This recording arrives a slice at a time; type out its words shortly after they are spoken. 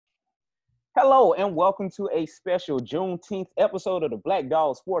Hello and welcome to a special Juneteenth episode of the Black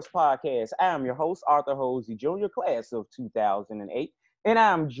Dawg Sports Podcast. I am your host, Arthur Hosey Jr., class of 2008, and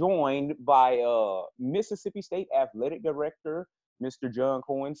I'm joined by Mississippi State Athletic Director, Mr. John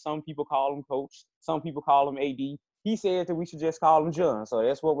Cohen. Some people call him Coach, some people call him AD. He said that we should just call him John, so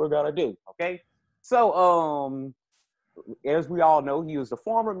that's what we're gonna do, okay? So, as we all know, he was the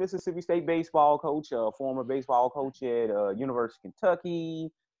former Mississippi State baseball coach, former baseball coach at University of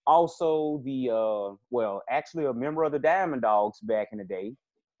Kentucky. Also, actually a member of the Diamond Dogs back in the day.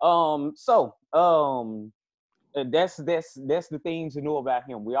 That's the things to know about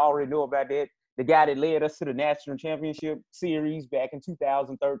him. We already know about that. The guy that led us to the National Championship Series back in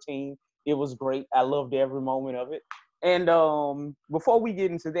 2013. It was great. I loved every moment of it. And before we get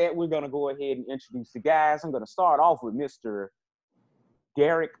into that, we're going to go ahead and introduce the guys. I'm going to start off with Mr.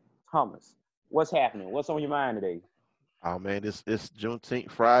 Derek Thomas. What's happening? What's on your mind today? Oh, man, it's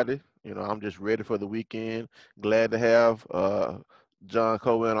Juneteenth Friday. You know, I'm just ready for the weekend. Glad to have John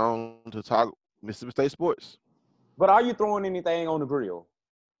Cohen on to talk Mississippi State sports. But are you throwing anything on the grill?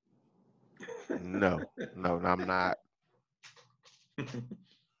 No, I'm not. You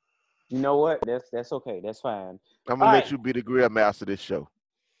know what? That's okay. That's fine. I'm going to let you be the grill master of this show.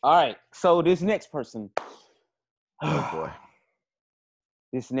 All right. So this next person. Oh, boy.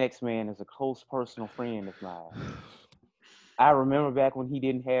 This next man is a close personal friend of mine. I remember back when he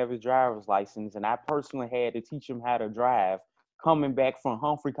didn't have his driver's license, and I personally had to teach him how to drive coming back from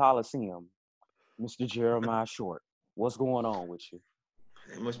Humphrey Coliseum. Mr. Jeremiah Short, what's going on with you?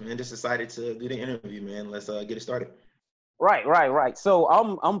 Not much, man. Just decided to do the interview, man. Let's get it started. Right. So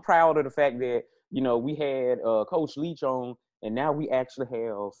I'm proud of the fact that, you know, we had Coach Leach on, and now we actually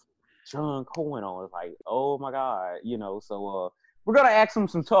have John Cohen on. It's like, oh my God, you know. So we're gonna ask him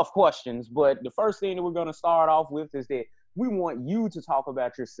some tough questions, but the first thing that we're gonna start off with is that we want you to talk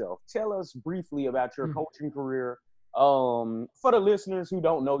about yourself. Tell us briefly about your coaching career for the listeners who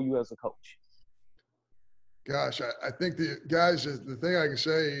don't know you as a coach. Gosh, I think the thing I can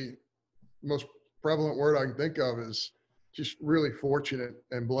say, most prevalent word I can think of is just really fortunate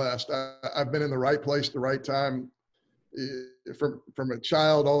and blessed. I've been in the right place at the right time from a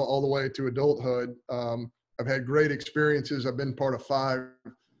child all the way to adulthood. I've had great experiences. I've been part of 5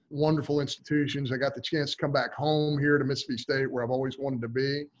 wonderful institutions. I got the chance to come back home here to Mississippi State, where I've always wanted to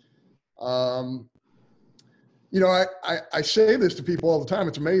be. You know, I say this to people all the time.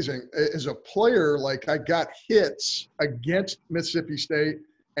 It's amazing. As a player, like, I got hits against Mississippi State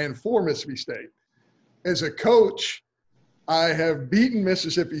and for Mississippi State. As a coach, I have beaten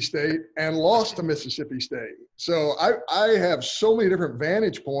Mississippi State and lost to Mississippi State. So I have so many different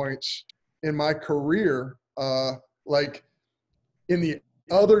vantage points in my career, like in the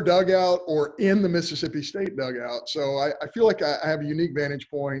other dugout or in the Mississippi State dugout. So I feel like I have a unique vantage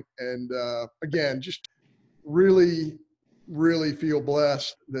point. And again, just really, really feel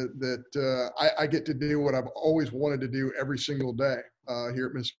blessed that I get to do what I've always wanted to do every single day here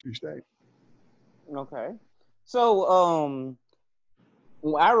at Mississippi State. Okay. So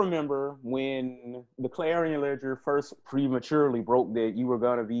I remember when the Clarion Ledger first prematurely broke that you were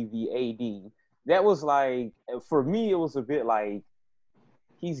going to be the AD. That was like, for me, it was a bit like,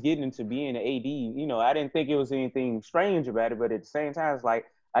 he's getting into being an AD. You know, I didn't think it was anything strange about it, but at the same time, it's like,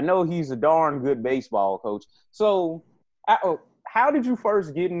 I know he's a darn good baseball coach. So how did you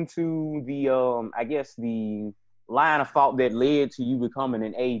first get into the line of thought that led to you becoming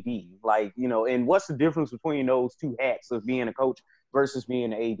an AD? Like, you know, and what's the difference between those two hats of being a coach versus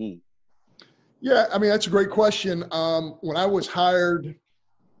being an AD? Yeah, I mean, that's a great question. When I was hired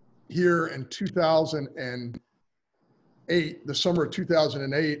here in 2008, the summer of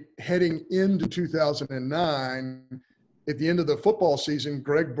 2008, heading into 2009, at the end of the football season,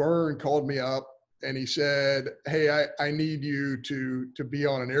 Greg Byrne called me up and he said, hey, I need you to be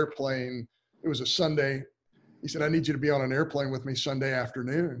on an airplane. It was a Sunday. He said, I need you to be on an airplane with me Sunday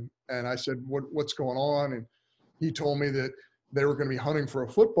afternoon. And I said, what's going on? And he told me that they were going to be hunting for a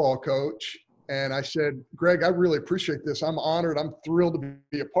football coach. And I said, Greg, I really appreciate this. I'm honored. I'm thrilled to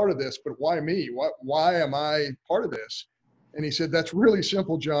be a part of this, but why me? Why am I part of this? And he said, that's really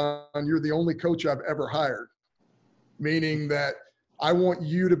simple, John. You're the only coach I've ever hired. Meaning that I want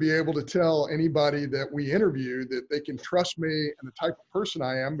you to be able to tell anybody that we interview that they can trust me and the type of person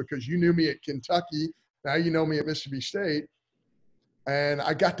I am, because you knew me at Kentucky. Now you know me at Mississippi State. And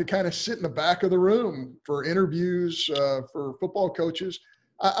I got to kind of sit in the back of the room for interviews for football coaches.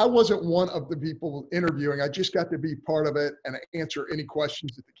 I wasn't one of the people interviewing. I just got to be part of it and answer any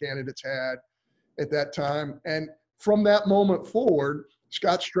questions that the candidates had at that time. And from that moment forward,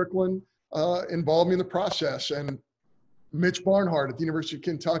 Scott Strickland involved me in the process. And Mitch Barnhart at the University of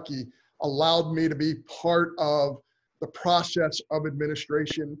Kentucky, allowed me to be part of the process of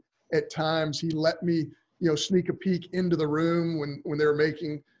administration. At times, he let me, sneak a peek into the room when they were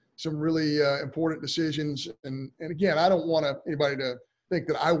making some really important decisions. And again, I don't want anybody to think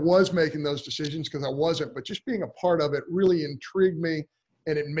that I was making those decisions, because I wasn't, but just being a part of it really intrigued me,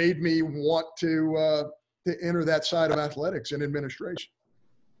 and it made me want to enter that side of athletics and administration.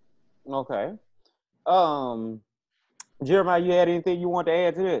 Okay. Jeremiah, you had anything you want to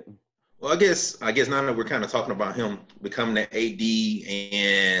add to it? Well, I guess now that we're kind of talking about him becoming the AD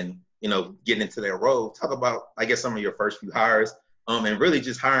and, getting into that role, talk about, I guess, some of your first few hires, and really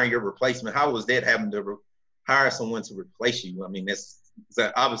just hiring your replacement. How was that, having to hire someone to replace you? I mean, that's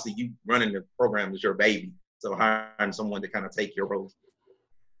obviously you running the program is your baby. So hiring someone to kind of take your role.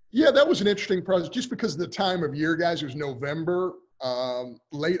 Yeah, that was an interesting process, just because of the time of year, guys. It was November,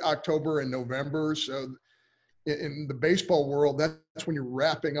 late October and November. So in the baseball world, that's when you're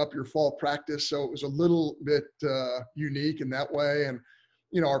wrapping up your fall practice. So it was a little bit unique in that way. And,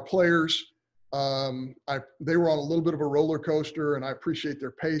 our players, they were on a little bit of a roller coaster, and I appreciate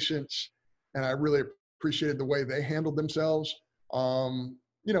their patience, and I really appreciated the way they handled themselves.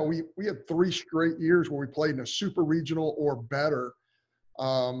 We had 3 straight years where we played in a super regional or better.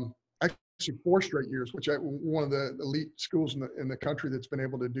 Actually 4 straight years, which one of the elite schools in the country that's been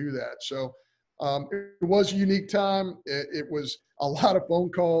able to do that. So it was a unique time. It was a lot of phone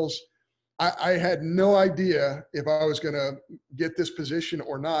calls. I had no idea if I was going to get this position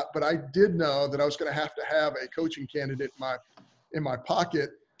or not, but I did know that I was going to have a coaching candidate in my pocket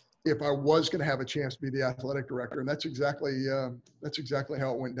if I was going to have a chance to be the athletic director. And that's exactly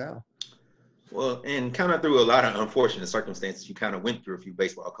how it went down. Well, and kind of through a lot of unfortunate circumstances, you kind of went through a few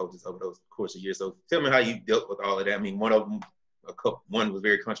baseball coaches over those course of years. So tell me how you dealt with all of that. I mean, one of them, one was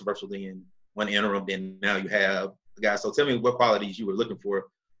very controversial, then one interim, then now you have the guy. So tell me what qualities you were looking for,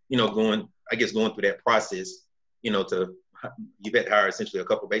 going through that process, you've had to hire essentially a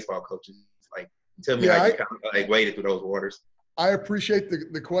couple of baseball coaches. Like, tell me how you kind of waded through those waters. I appreciate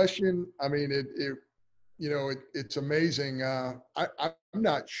the question. I mean, it's amazing. I'm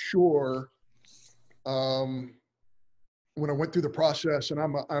not sure. When I went through the process, and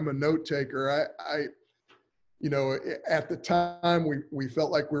I'm a note taker, at the time we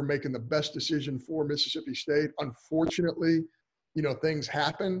felt like we were making the best decision for Mississippi State. Unfortunately, things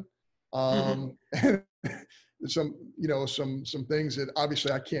happen. And some things that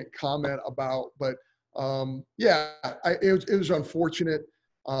obviously I can't comment about, but it was unfortunate.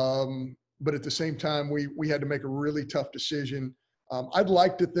 But at the same time, we had to make a really tough decision. I'd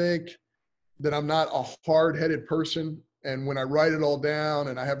like to think that I'm not a hard-headed person, and when I write it all down,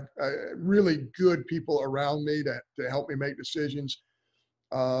 and I have really good people around me to help me make decisions,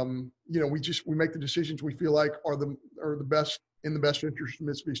 we make the decisions we feel like are the best, in the best interest of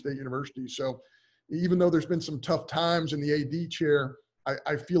Mississippi State University. So even though there's been some tough times in the AD chair,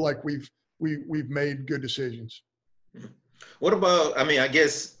 I feel like we've made good decisions. What about, I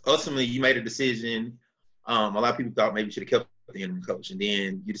guess ultimately you made a decision. A lot of people thought maybe you should have kept the interim coach, and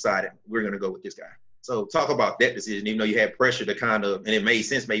then you decided we're going to go with this guy. So talk about that decision, even though you had pressure to and it made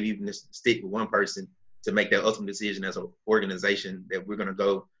sense maybe even to stick with one person to make that ultimate decision as an organization that we're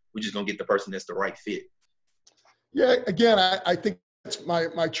just going to get the person that's the right fit. Yeah, again, I think that's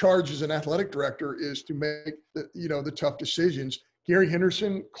my charge as an athletic director, is to make the tough decisions. Gary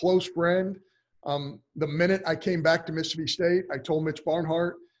Henderson, close friend. The minute I came back to Mississippi State, I told Mitch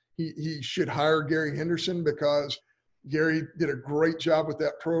Barnhart he should hire Gary Henderson, because Gary did a great job with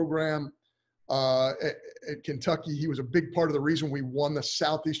that program. At Kentucky, he was a big part of the reason we won the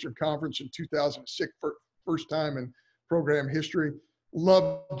Southeastern Conference in 2006, first time in program history.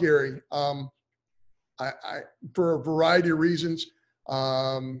 Love Gary. I for a variety of reasons,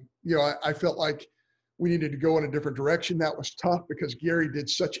 I felt like we needed to go in a different direction. That was tough because Gary did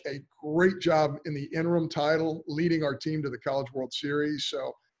such a great job in the interim title, leading our team to the College World Series.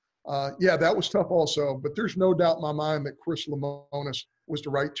 So, that was tough also. But there's no doubt in my mind that Chris Lemonis was the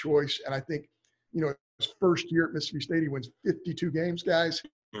right choice. And I think, his first year at Mississippi State, he wins 52 games, guys.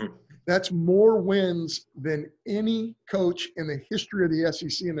 That's more wins than any coach in the history of the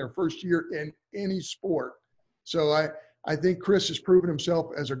SEC in their first year in any sport. So I think Chris has proven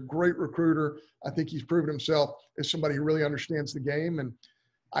himself as a great recruiter. I think he's proven himself as somebody who really understands the game. And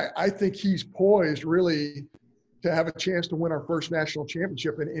I think he's poised really to have a chance to win our first national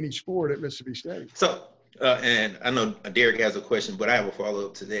championship in any sport at Mississippi State. So, and I know Derek has a question, but I have a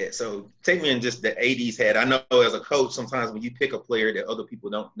follow-up to that. So take me in just the AD's head. I know as a coach, sometimes when you pick a player that other people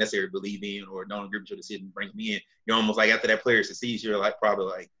don't necessarily believe in or don't agree with your decision, bring me in, you're almost like, after that player succeeds, you're like, probably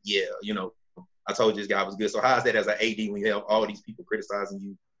like, yeah, I told you this guy was good. So how is that as an AD when you have all these people criticizing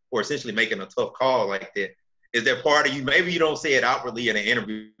you or essentially making a tough call like that? Is there part of you, maybe you don't say it outwardly in an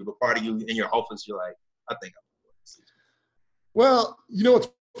interview, but part of you in your office, you're like, I think I'm going to decision. Well, it's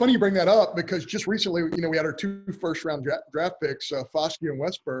funny you bring that up because just recently, we had our 2 first-round draft picks, Foskey and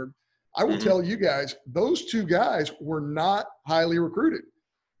Westberg. I will tell you guys, those 2 guys were not highly recruited,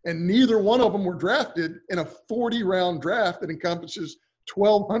 and neither one of them were drafted in a 40-round draft that encompasses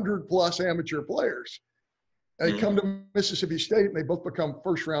 1,200 plus amateur players. They come to Mississippi State, and they both become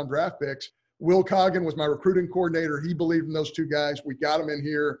first-round draft picks. Will Coggin was my recruiting coordinator. He believed in those 2 guys. We got them in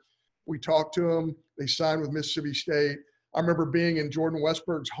here. We talked to them. They signed with Mississippi State. I remember being in Jordan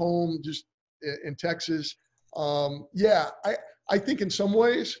Westberg's home just in Texas. I think in some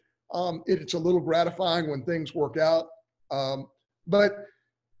ways it's a little gratifying when things work out. But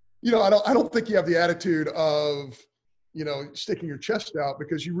I don't think you have the attitude of, sticking your chest out,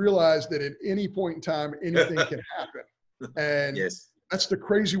 because you realize that at any point in time, anything can happen. And yes. That's the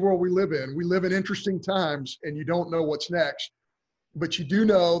crazy world we live in. We live in interesting times, and you don't know what's next. But you do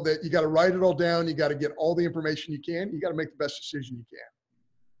know that you got to write it all down. You got to get all the information you can. You got to make the best decision you can.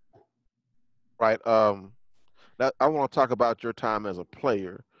 Right. I want to talk about your time as a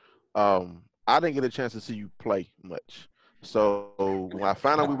player. I didn't get a chance to see you play much. So when I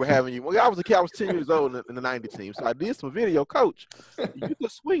found out we were having you, I was a kid. I was 10 years old in the 90 team. So I did some video. Coach, you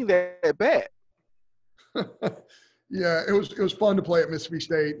could swing that bat. Yeah, it was fun to play at Mississippi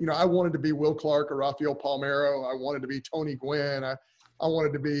State. I wanted to be Will Clark or Rafael Palmeiro. I wanted to be Tony Gwynn. I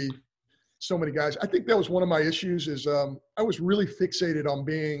wanted to be so many guys. I think that was one of my issues is I was really fixated on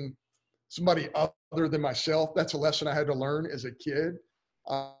being somebody other than myself. That's a lesson I had to learn as a kid.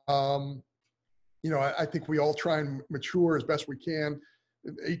 I think we all try and mature as best we can,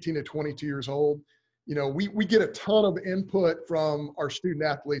 18 to 22 years old. We get a ton of input from our student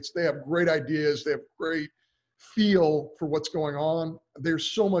athletes. They have great ideas. They have great feel for what's going on. They're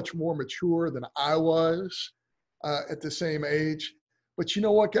so much more mature than I was at the same age. But you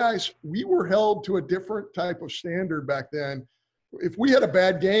know what, guys? We were held to a different type of standard back then. If we had a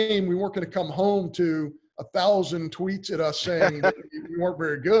bad game, we weren't going to come home to 1,000 tweets at us saying that we weren't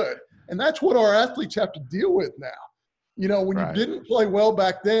very good. And that's what our athletes have to deal with now. When you didn't play well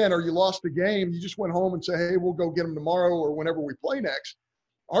back then or you lost a game, you just went home and say, hey, we'll go get them tomorrow or whenever we play next.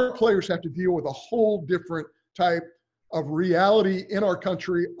 Our players have to deal with a whole different type of reality in our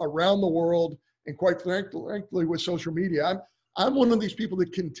country, around the world, and quite frankly with social media. I'm one of these people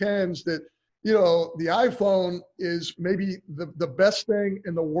that contends that, the iPhone is maybe the best thing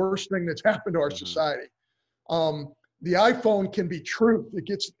and the worst thing that's happened to our society. The iPhone can be truth. It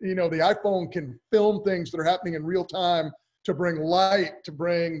gets, the iPhone can film things that are happening in real time to bring light, to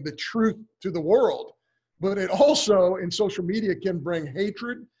bring the truth to the world. But it also, in social media, can bring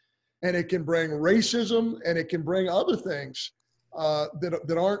hatred, and it can bring racism, and it can bring other things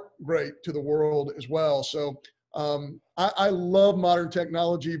that aren't great to the world as well. So I love modern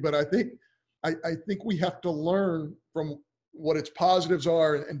technology, but I think we have to learn from what its positives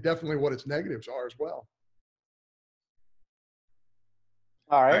are and definitely what its negatives are as well.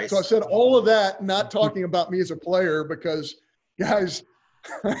 All right. So I said all of that, not talking about me as a player, because guys,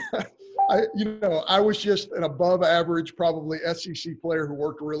 I was just an above average, probably SEC player who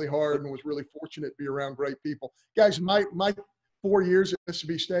worked really hard and was really fortunate to be around great people. Guys, my 4 years at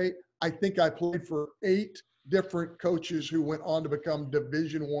Mississippi State, I think I played for 8 different coaches who went on to become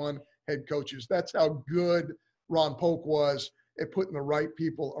Division I head coaches. That's how good Ron Polk was at putting the right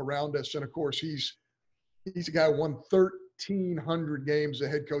people around us. And of course, he's a guy who won 1,300 games as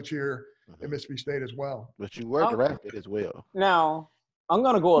a head coach here at Mississippi State as well. But you were drafted as well. Now, I'm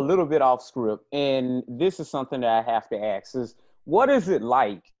going to go a little bit off script, and this is something that I have to ask is, what is it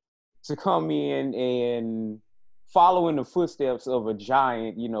like to come in and follow in the footsteps of a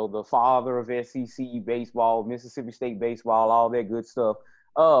giant, the father of SEC baseball, Mississippi State baseball, all that good stuff?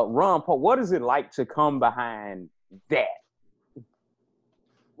 Ron Polk, what is it like to come behind that?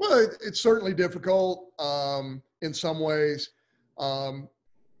 Well, it's certainly difficult in some ways. And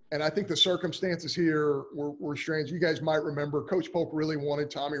I think the circumstances here were strange. You guys might remember Coach Polk really wanted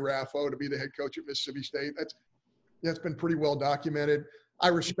Tommy Raffo to be the head coach at Mississippi State. That's been pretty well documented. I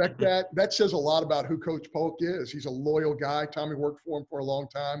respect that. That says a lot about who Coach Polk is. He's a loyal guy. Tommy worked for him for a long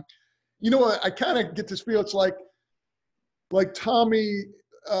time. I kind of get this feel. It's like Tommy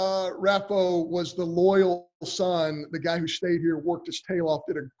Raffo was the loyal son, the guy who stayed here, worked his tail off,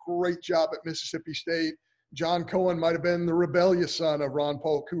 did a great job at Mississippi State. John Cohen might have been the rebellious son of Ron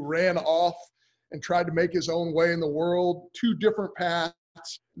Polk, who ran off and tried to make his own way in the world. 2 different paths.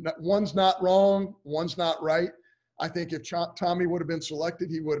 One's not wrong, one's not right. I think if Tommy would have been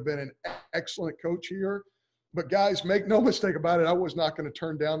selected, he would have been an excellent coach here. But guys, make no mistake about it. I was not going to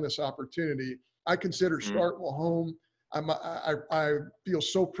turn down this opportunity. I consider Starkville home. I feel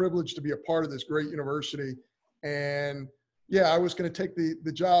so privileged to be a part of this great university. And yeah, I was going to take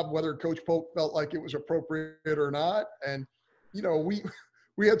the job, whether Coach Polk felt like it was appropriate or not. And, you know,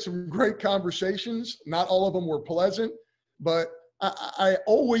 we had some great conversations. Not all of them were pleasant, but I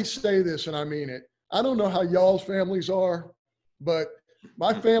always say this, and I mean it. I don't know how y'all's families are, but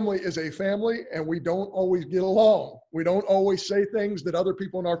my family is a family, and we don't always get along. We don't always say things that other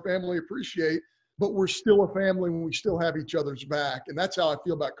people in our family appreciate, but we're still a family and we still have each other's back. And that's how I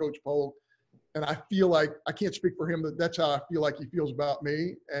feel about Coach Polk. And I feel like, I can't speak for him, but that's how I feel like he feels about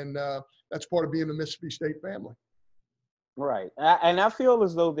me. And that's part of being a Mississippi State family. Right. And I feel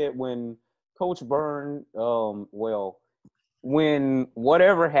as though that when Coach Byrne, when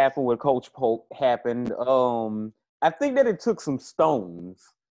whatever happened with Coach Polk happened, I think that it took some stones,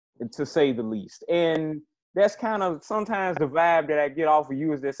 to say the least. And that's kind of sometimes the vibe that I get off of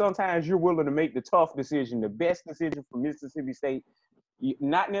you, is that sometimes you're willing to make the tough decision, the best decision for Mississippi State,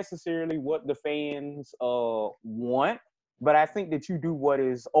 not necessarily what the fans want, but I think that you do what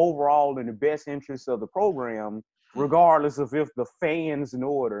is overall in the best interest of the program, regardless of if the fans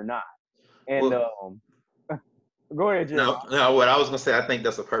know it or not. And go ahead, Jim. No, what I was gonna say, I think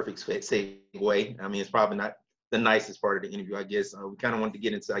that's a perfect segue. I mean, it's probably not the nicest part of the interview, I guess. We kind of wanted to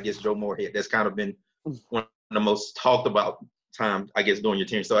get into, I guess, Joe Moorhead. That's kind of been one of the most talked about times, I guess, during your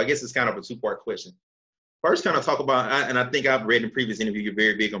tenure. So I guess it's kind of a two-part question. First, kind of talk about, and I think I've read in previous interview, you're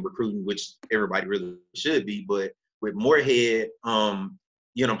very big on recruiting, which everybody really should be. But with Moorhead,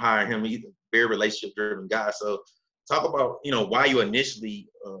 you know, hiring him, he's a very relationship-driven guy. So talk about, you know, why you initially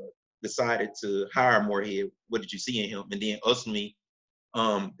decided to hire Moorhead. What did you see in him? And then ultimately,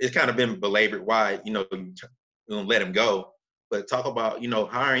 it's kind of been belabored why, you know, you let him go. But talk about, you know,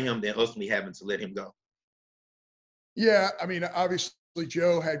 hiring him, then ultimately having to let him go. Yeah, I mean, obviously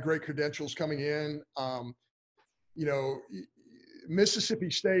Joe had great credentials coming in. You know, Mississippi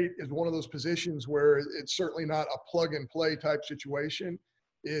State is one of those positions where it's certainly not a plug and play type situation.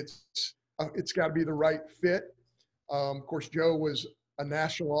 It's got to be the right fit. Of course, Joe was a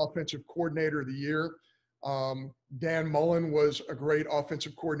national offensive coordinator of the year. Dan Mullen was a great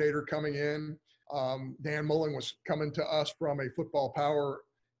offensive coordinator coming in. Dan Mullen was coming to us from a football power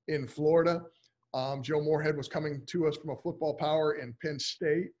in Florida. Joe Moorhead was coming to us from a football power in Penn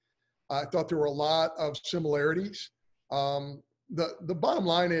State. I thought there were a lot of similarities. The bottom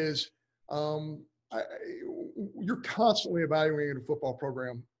line is you're constantly evaluating a football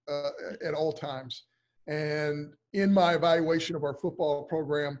program at all times. And in my evaluation of our football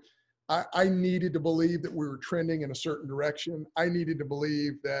program, I needed to believe that we were trending in a certain direction. I needed to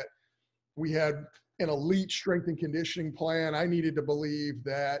believe that we had an elite strength and conditioning plan. I needed to believe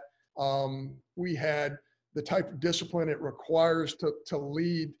that we had the type of discipline it requires to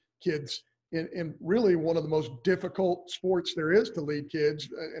lead kids in really one of the most difficult sports there is to lead kids,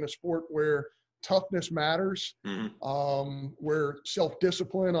 in a sport where toughness matters, where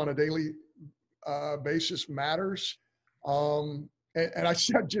self-discipline on a daily basis matters. And I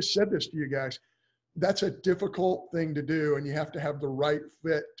just said this to you guys. That's a difficult thing to do, and you have to have the right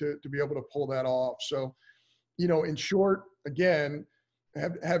fit to be able to pull that off. So, you know, in short, again,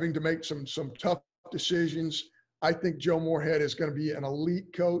 having to make some tough decisions. I think Joe Moorhead is going to be an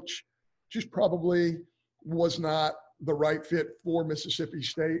elite coach. Just probably was not the right fit for Mississippi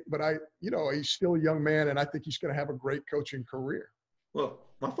State, but he's still a young man, and I think he's going to have a great coaching career. Well,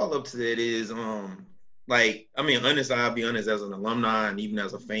 my follow-up to that is, I'll be honest, as an alumni and even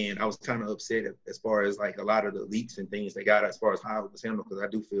as a fan, I was kind of upset as far as like a lot of the leaks and things they got as far as how it was handled, because I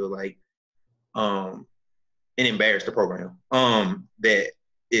do feel like it embarrassed the program, that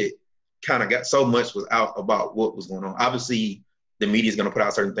it kind of got so much was out about what was going on. Obviously, the media is going to put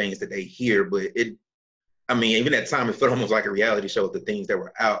out certain things that they hear, but even at the time, it felt almost like a reality show of the things that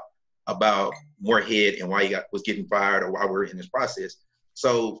were out about Moorhead and why he was getting fired or why we're in this process.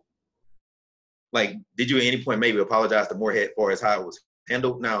 So, like, did you at any point maybe apologize to Moorhead for how it was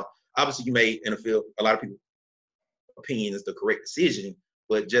handled? Now, obviously, you made in the field, a lot of people's opinion is the correct decision,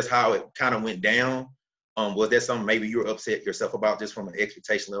 but just how it kind of went down, was that something maybe you were upset yourself about, just from an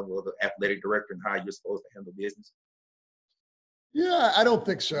expectation level of the athletic director and how you're supposed to handle business? Yeah, I don't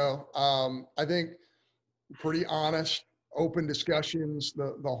think so. I think pretty honest, open discussions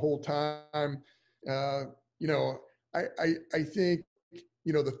the whole time. I think,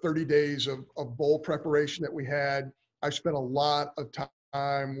 the 30 days of bowl preparation that we had, I spent a lot of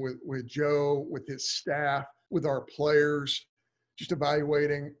time with Joe, with his staff, with our players, just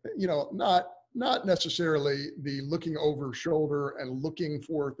evaluating, not necessarily the looking over shoulder and looking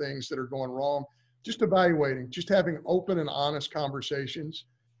for things that are going wrong, just evaluating, just having open and honest conversations.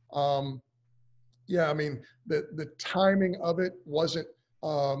 Yeah, I mean, the timing of it wasn't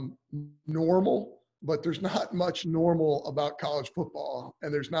normal, but there's not much normal about college football,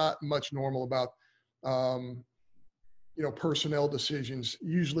 and there's not much normal about personnel decisions.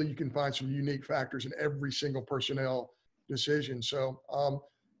 Usually you can find some unique factors in every single personnel decision. So,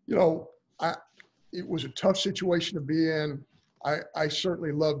 it was a tough situation to be in. I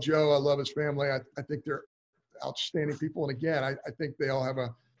certainly love Joe. I love his family. I think they're outstanding people. And again, I think they all have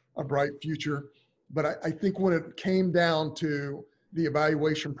a bright future. But I think when it came down to the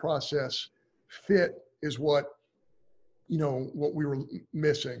evaluation process, fit is what we were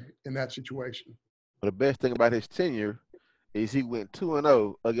missing in that situation. The best thing about his tenure is he went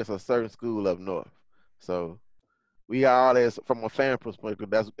 2-0 against a certain school up north. So we got all this from a fan perspective.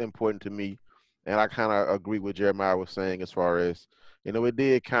 That's important to me. And I kind of agree with Jeremiah was saying as far as, it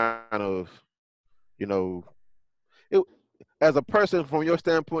did kind of, it, as a person from your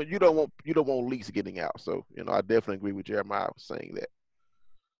standpoint, you don't want leaks getting out. So, I definitely agree with Jeremiah was saying that.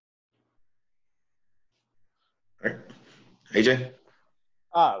 All right. AJ?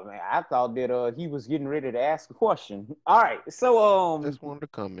 Oh man, I thought that he was getting ready to ask a question. All right, so Just wanted to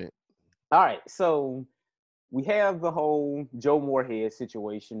comment. All right, so we have the whole Joe Moorhead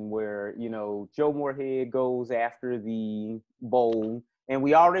situation where Joe Moorhead goes after the bowl, and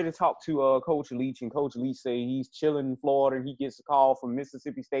we already talked to Coach Leach, and Coach Leach say he's chilling in Florida, and he gets a call from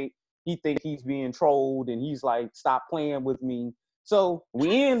Mississippi State. He thinks he's being trolled, and he's like, "Stop playing with me." So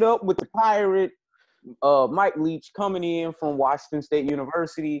we end up with the Pirate. Mike Leach coming in from Washington State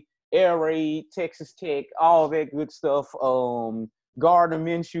University, Air Raid, Texas Tech, all that good stuff. Gardner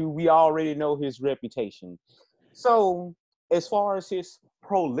Minshew, we already know his reputation. So as far as his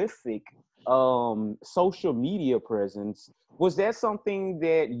prolific social media presence, was that something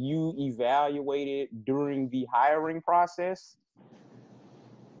that you evaluated during the hiring process?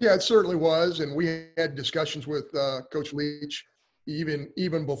 Yeah, it certainly was. And we had discussions with Coach Leach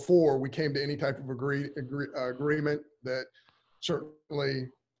even before we came to any type of agreement that certainly,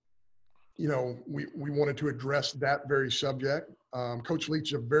 we wanted to address that very subject. Coach Leach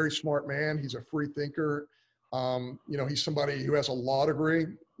is a very smart man. He's a free thinker. He's somebody who has a law degree.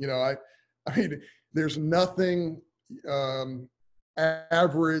 I mean, there's nothing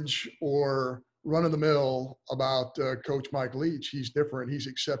average or run-of-the-mill about Coach Mike Leach. He's different. He's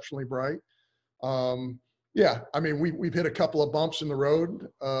exceptionally bright. Yeah, I mean, we've hit a couple of bumps in the road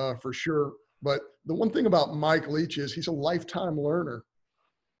for sure. But the one thing about Mike Leach is he's a lifetime learner.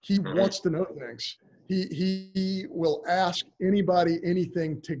 He wants to know things. He will ask anybody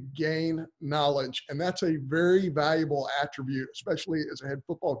anything to gain knowledge. And that's a very valuable attribute, especially as a head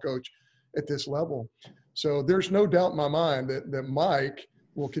football coach at this level. So there's no doubt in my mind that Mike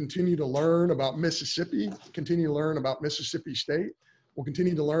will continue to learn about Mississippi, continue to learn about Mississippi State. We'll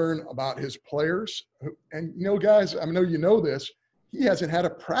continue to learn about his players. And, guys, I know you know this, he hasn't had a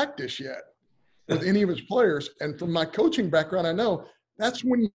practice yet with any of his players. And from my coaching background, I know that's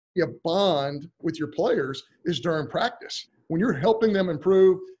when you bond with your players is during practice. When you're helping them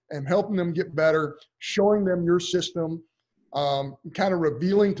improve and helping them get better, showing them your system, kind of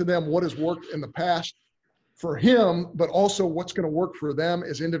revealing to them what has worked in the past for him, but also what's going to work for them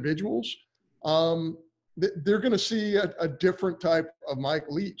as individuals. They're going to see a different type of Mike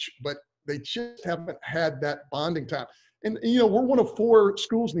Leach, but they just haven't had that bonding time. And, we're one of 4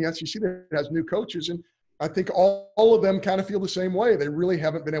 schools in the SEC that has new coaches, and I think all of them kind of feel the same way. They really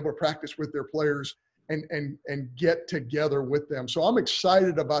haven't been able to practice with their players and get together with them. So I'm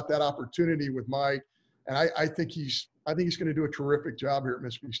excited about that opportunity with Mike, and I think he's going to do a terrific job here at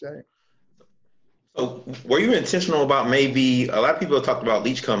Mississippi State. So were you intentional about maybe a lot of people have talked about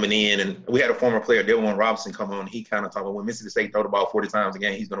Leach coming in, and we had a former player, Dylan Robinson, come on. He kind of talked about when Mississippi State throw the ball 40 times a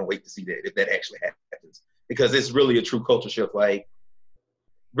game, he's going to wait to see that if that actually happens, because it's really a true culture shift. Like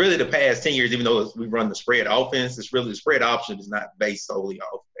really the past 10 years, even though we run the spread offense, it's really the spread option is not based solely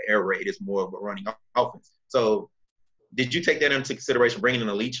off the air raid. It's more of a running offense. So did you take that into consideration, bringing in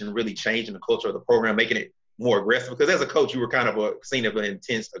a Leach and really changing the culture of the program, making it more aggressive? Because as a coach, you were kind of seen as an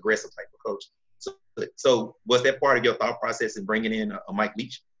intense, aggressive type of coach. So was that part of your thought process in bringing in a Mike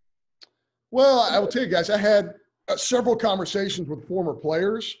Leach? Well, I will tell you guys, I had several conversations with former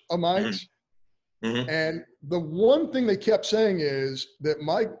players of Mike's. Mm-hmm. And the one thing they kept saying is that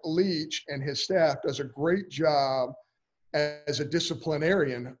Mike Leach and his staff does a great job as a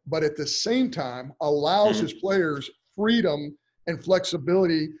disciplinarian, but at the same time allows his players freedom and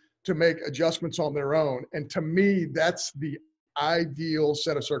flexibility to make adjustments on their own. And to me, that's the ideal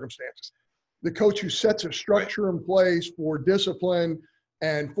set of circumstances. The coach who sets a structure in place for discipline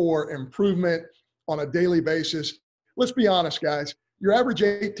and for improvement on a daily basis. Let's be honest, guys. Your average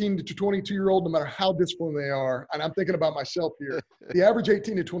 18 to 22-year-old, no matter how disciplined they are, and I'm thinking about myself here, the average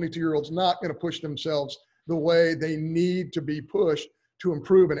 18 to 22-year-old is not going to push themselves the way they need to be pushed to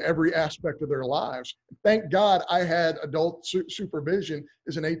improve in every aspect of their lives. Thank God I had adult supervision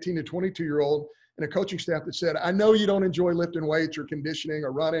as an 18 to 22-year-old and a coaching staff that said, I know you don't enjoy lifting weights or conditioning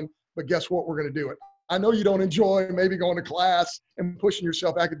or running, but guess what? We're going to do it. I know you don't enjoy maybe going to class and pushing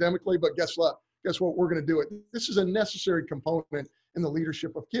yourself academically, but guess what? Guess what? We're going to do it. This is a necessary component in the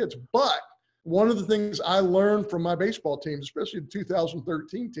leadership of kids. But one of the things I learned from my baseball teams, especially the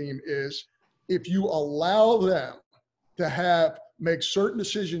 2013 team, is if you allow them to make certain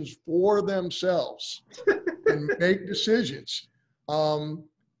decisions for themselves and make decisions,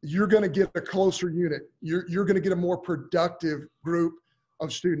 you're going to get a closer unit. You're going to get a more productive group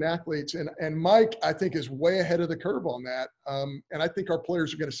of student athletes. And Mike, I think, is way ahead of the curve on that. And I think our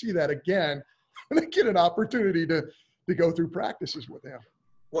players are going to see that again when they get an opportunity to go through practices with him.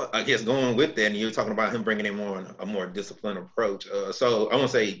 Well, I guess going with that, and you're talking about him bringing in a more disciplined approach. So I want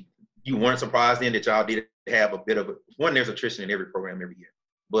to say you weren't surprised then that y'all did have a bit of there's attrition in every program every year.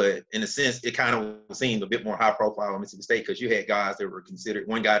 But in a sense, it kind of seemed a bit more high profile in Mississippi State because you had guys that were considered,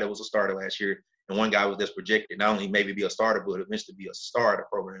 one guy that was a starter last year and one guy was just projected not only maybe be a starter, but eventually be a star of the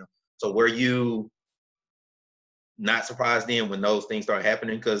program. So were you not surprised then when those things started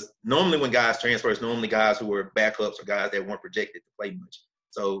happening? Because normally when guys transfer, it's normally guys who were backups or guys that weren't projected to play much.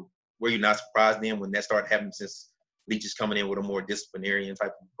 So were you not surprised then when that started happening since Leach is coming in with a more disciplinarian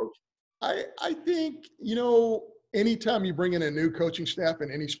type of approach? I think, anytime you bring in a new coaching staff in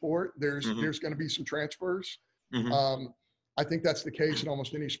any sport, there's going to be some transfers. Mm-hmm. I think that's the case in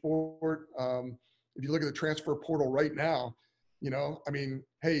almost any sport. If you look at the transfer portal right now,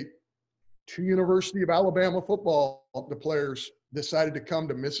 hey, to University of Alabama football, the players decided to come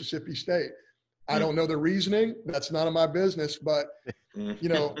to Mississippi State. I don't know the reasoning. That's none of my business. But,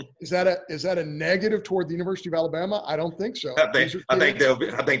 is that a negative toward the University of Alabama? I don't think so. I think they'll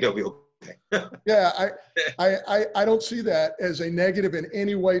be okay. Yeah, I don't see that as a negative in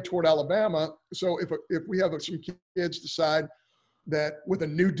any way toward Alabama. So if we have some kids decide that with a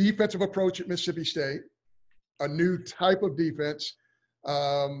new defensive approach at Mississippi State, a new type of defense,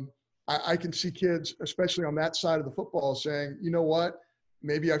 I can see kids, especially on that side of the football, saying, you know what,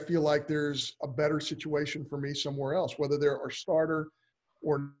 maybe I feel like there's a better situation for me somewhere else, whether they're a starter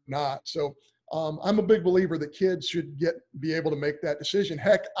or not. So I'm a big believer that kids should be able to make that decision.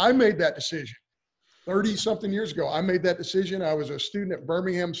 Heck, I made that decision 30-something years ago. I made that decision. I was a student at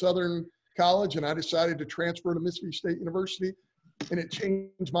Birmingham Southern College, and I decided to transfer to Mississippi State University, and it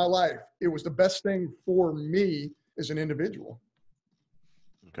changed my life. It was the best thing for me as an individual.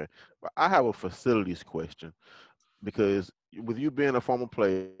 Okay. Well, I have a facilities question because with you being a former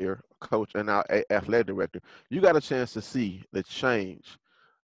player, coach, and now athletic director, you got a chance to see the change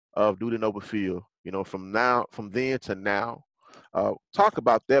of Dudy Noble Field, from then to now. Talk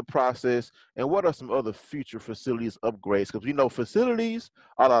about that process and what are some other future facilities upgrades? Because facilities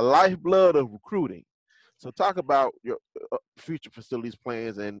are the lifeblood of recruiting. So talk about your future facilities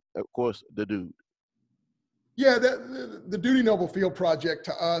plans and, of course, the Dude. Yeah, the Dudy Noble Field project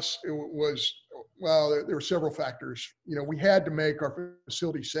to us, there were several factors. We had to make our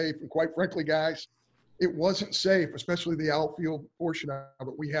facility safe, and quite frankly, guys, it wasn't safe, especially the outfield portion of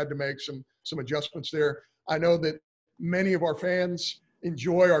it. We had to make some adjustments there. I know that many of our fans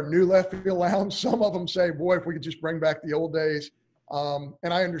enjoy our new left field lounge. Some of them say, boy, if we could just bring back the old days.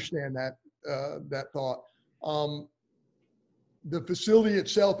 And I understand that thought. The facility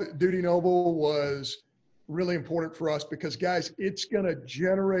itself at Dudy Noble was really important for us because, guys, it's going to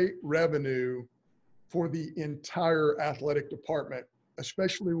generate revenue for the entire athletic department,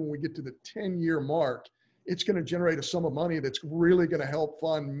 especially when we get to the 10-year mark. It's going to generate a sum of money that's really going to help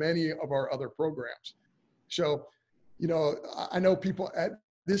fund many of our other programs. So, I know people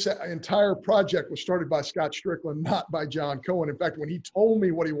this entire project was started by Scott Strickland, not by John Cohen. In fact, when he told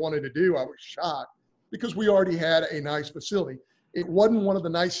me what he wanted to do, I was shocked because we already had a nice facility. It wasn't one of the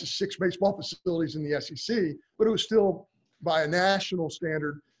nicest 6 baseball facilities in the SEC, but it was still, by a national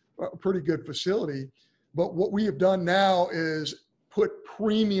standard, a pretty good facility. But what we have done now is put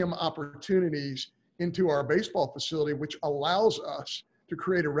premium opportunities into our baseball facility, which allows us to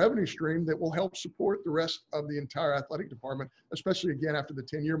create a revenue stream that will help support the rest of the entire athletic department, especially, again, after the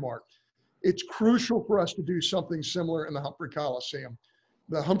 10-year mark. It's crucial for us to do something similar in the Humphrey Coliseum.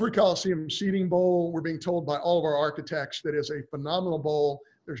 The Humphrey Coliseum Seating Bowl, we're being told by all of our architects that is a phenomenal bowl.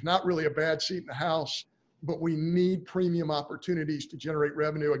 There's not really a bad seat in the house, but we need premium opportunities to generate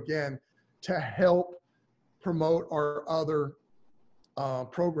revenue, again, to help promote our other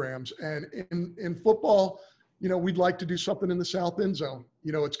programs. And in football, we'd like to do something in the south end zone.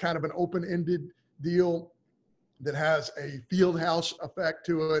 It's kind of an open-ended deal that has a field house effect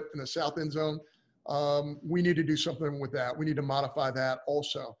to it in the south end zone. We need to do something with that. We need to modify that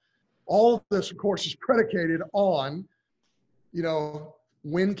also. All of this, of course, is predicated on,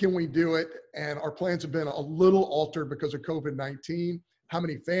 when can we do it? And our plans have been a little altered because of COVID-19. How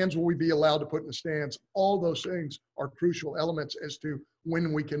many fans will we be allowed to put in the stands? All those things are crucial elements as to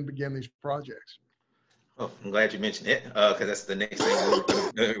when we can begin these projects. Oh, I'm glad you mentioned it because that's the next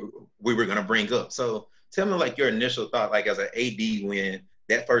thing we were going to bring up. So tell me like your initial thought, like as an AD when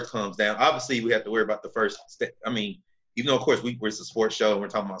that first comes down. Obviously, we have to worry about the first step. I mean, even though, of course, we're a sports show and we're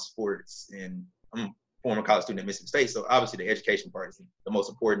talking about sports, and I'm a former college student at Mississippi State, so obviously the education part is the most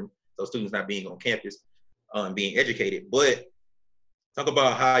important. So students not being on campus, being educated. But talk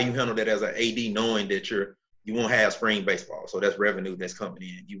about how you handle that as an AD, knowing that you won't have spring baseball, so that's revenue that's coming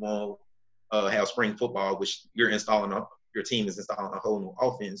in. You won't have spring football, which your team is installing a whole new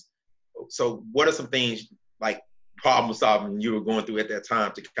offense. So what are some things like problem solving you were going through at that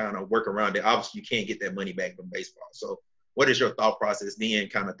time to kind of work around it? Obviously, you can't get that money back from baseball. So what is your thought process then,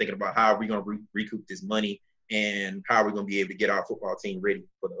 kind of thinking about how are we going to recoup this money and how are we going to be able to get our football team ready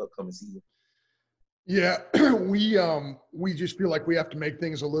for the upcoming season? Yeah, we just feel like we have to make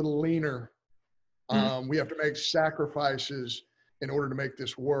things a little leaner. We have to make sacrifices in order to make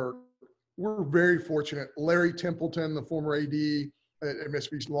this work. We're very fortunate. Larry Templeton, the former AD at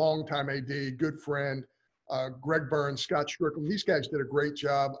Mississippi's longtime AD, good friend, Greg Burns, Scott Strickland, these guys did a great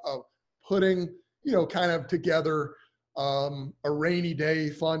job of putting, kind of together a rainy day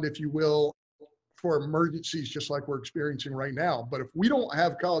fund, if you will, for emergencies just like we're experiencing right now. But if we don't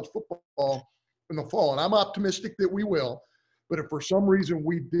have college football in the fall, and I'm optimistic that we will, but if for some reason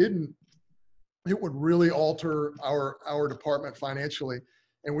we didn't, it would really alter our department financially,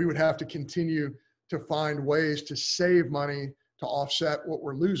 and we would have to continue to find ways to save money to offset what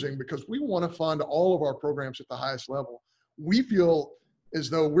we're losing, because we want to fund all of our programs at the highest level. We feel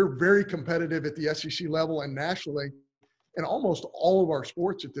as though we're very competitive at the SEC level and nationally in almost all of our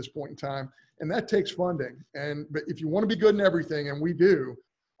sports at this point in time, and that takes funding. But if you want to be good in everything, and we do,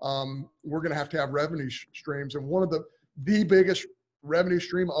 we're going to have revenue streams, and one of the biggest revenue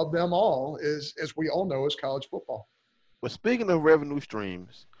stream of them all is, as we all know, is college football. Well, speaking of revenue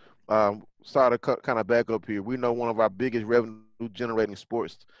streams, sorry to kind of back up here. We know one of our biggest revenue-generating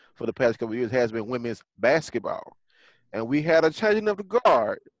sports for the past couple of years has been women's basketball, and we had a changing of the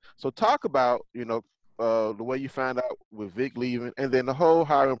guard. So talk about, the way you found out with Vic leaving, and then the whole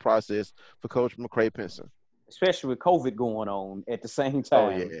hiring process for Coach McCray Penson. Especially with COVID going on at the same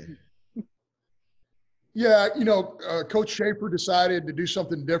time. Oh, yeah. Yeah, Coach Schaefer decided to do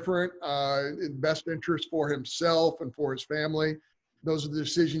something different in best interest for himself and for his family. Those are the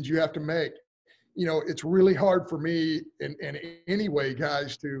decisions you have to make. It's really hard for me in any way,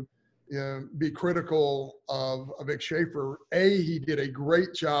 guys, to be critical of Vic Schaefer. A, he did a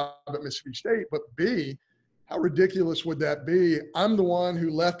great job at Mississippi State, but B, how ridiculous would that be? I'm the one who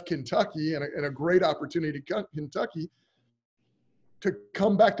left Kentucky and a great opportunity to Kentucky to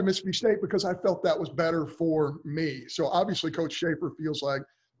come back to Mississippi State because I felt that was better for me. So obviously Coach Schaefer feels like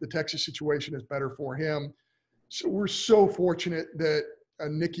the Texas situation is better for him. So we're so fortunate that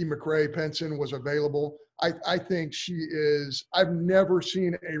Nikki McCray Penson was available. I think she is, I've never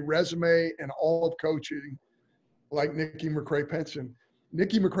seen a resume in all of coaching like Nikki McCray Penson.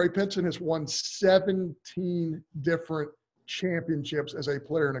 Nikki McCray Penson has won 17 different championships as a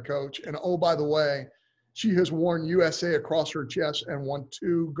player and a coach. And oh, by the way, she has worn USA across her chest and won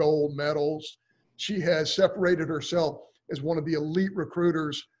 2 gold medals. She has separated herself as one of the elite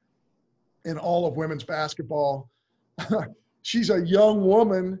recruiters in all of women's basketball. She's a young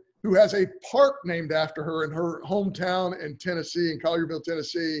woman who has a park named after her in her hometown in Tennessee, in Collierville,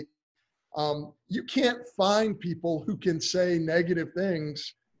 Tennessee. You can't find people who can say negative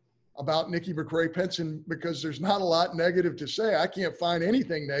things about Nikki McCray Penson because there's not a lot negative to say. I can't find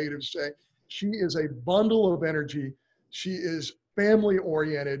anything negative to say. She is a bundle of energy. She is family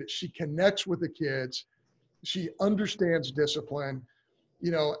oriented. She connects with the kids. She understands discipline,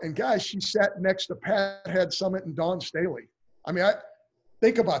 and guys, she sat next to Pat Head Summit and Dawn Staley. I mean,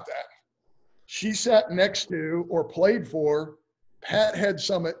 think about that. She sat next to or played for Pat Head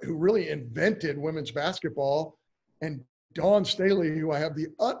Summit, who really invented women's basketball, and Dawn Staley, who I have the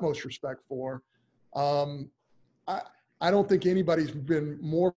utmost respect for. I don't think anybody's been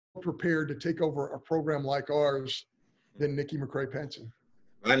more prepared to take over a program like ours than Nikki McCray Penson.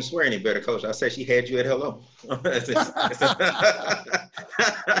 I didn't swear any better, Coach. I said she had you at hello.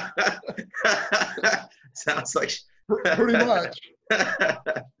 Sounds like pretty much.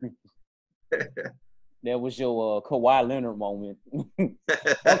 That was your Kawhi Leonard moment.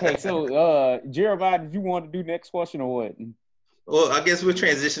 Okay, so Jeremiah, did you want to do next question or what? Well, I guess we're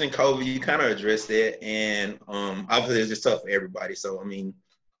transitioning COVID. You kind of addressed that, and obviously it's just tough for everybody. So I mean,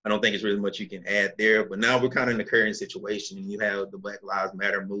 I don't think it's really much you can add there. But now we're kind of in the current situation, and you have the Black Lives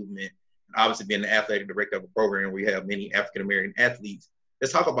Matter movement, and obviously being the athletic director of a program where you have many African American athletes.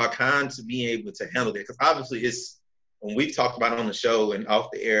 Let's talk about kind of being able to handle that, because obviously it's when we've talked about it on the show and off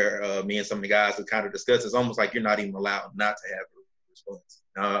the air, me and some of the guys have kind of discussed, it's almost like you're not even allowed not to have a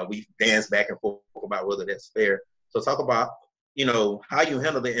response. We danced back and forth about whether that's fair. So talk about, you know, how you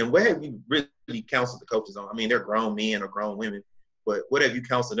handle it and what have you really counseled the coaches on? I mean, they're grown men or grown women, but what have you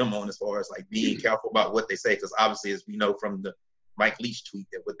counseled them on as far as like being careful about what they say? Because obviously, as we know from the Mike Leach tweet,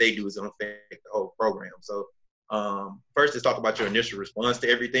 that what they do is going to affect the whole program. So first, let's talk about your initial response to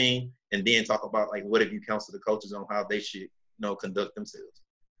everything, and then talk about like what have you counseled the coaches on how they should, you know, conduct themselves.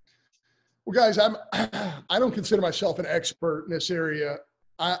 Well, guys, I don't consider myself an expert in this area.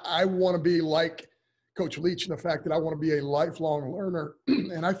 I want to be like Coach Leach in the fact that I want to be a lifelong learner,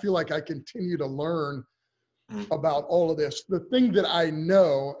 and I feel like I continue to learn about all of this. The thing that I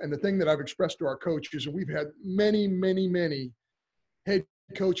know and the thing that I've expressed to our coaches, and we've had many, many, many head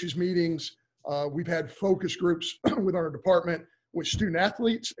coaches meetings. We've had focus groups with our department with student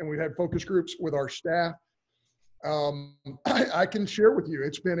athletes, and we've had focus groups with our staff. I can share with you,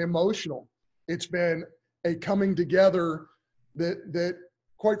 it's been emotional. It's been a coming together that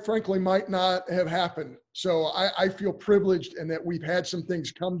quite frankly might not have happened. So I feel privileged in that we've had some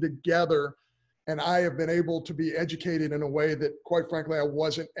things come together, and I have been able to be educated in a way that quite frankly I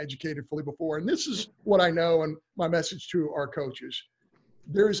wasn't educated fully before. And this is what I know, and my message to our coaches.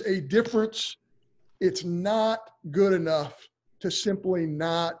 There's a difference. It's not good enough to simply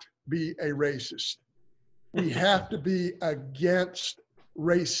not be a racist. We have to be against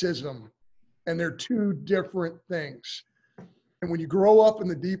racism, and they're two different things. And when you grow up in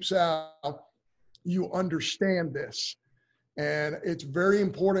the Deep South, you understand this. And it's very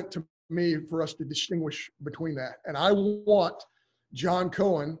important to me for us to distinguish between that. And I want John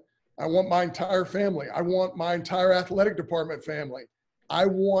Cohen, I want my entire family, I want my entire athletic department family, I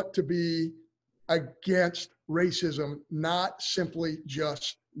want to be against racism, not simply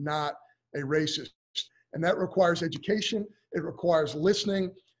just not a racist. And that requires education, it requires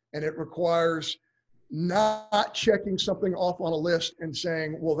listening, and it requires not checking something off on a list and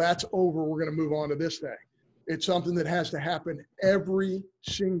saying, well, that's over, we're going to move on to this thing. It's something that has to happen every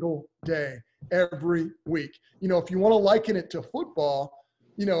single day, every week. You know, if you want to liken it to football,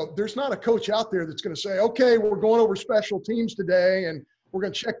 you know, there's not a coach out there that's going to say, okay, we're going over special teams today, and we're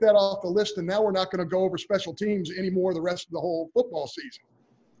going to check that off the list, and now we're not going to go over special teams anymore the rest of the whole football season.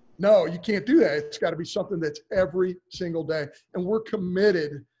 No, you can't do that. It's got to be something that's every single day. And we're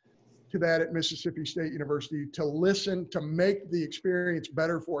committed to that at Mississippi State University, to listen, to make the experience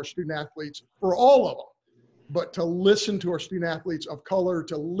better for our student athletes, for all of them, but to listen to our student athletes of color,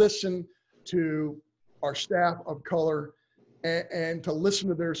 to listen to our staff of color, and to listen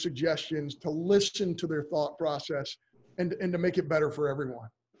to their suggestions, to listen to their thought process, and to make it better for everyone.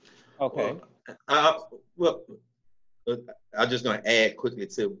 Okay. Well, I'm just going to add quickly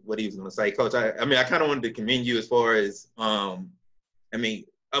to what he was going to say, Coach. I kind of wanted to commend you as far as, I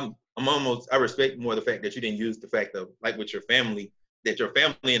respect more the fact that you didn't use the fact of, like with your family, that your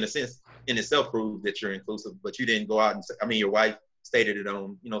family in a sense in itself proved that you're inclusive, but you didn't go out and say, your wife stated it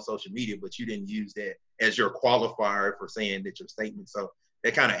on, social media, but you didn't use that as your qualifier for saying that your statement. So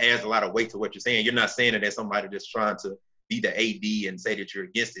that kind of adds a lot of weight to what you're saying. You're not saying it as somebody that's trying to be the AD and say that you're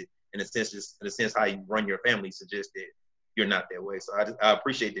against it. In a sense, how you run your family suggests that you're not that way. So I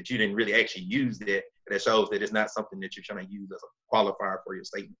appreciate that you didn't really actually use that. That shows that it's not something that you're trying to use as a qualifier for your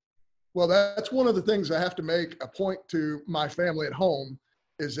statement. Well, that's one of the things I have to make a point to my family at home,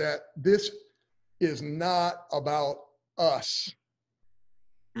 is that this is not about us.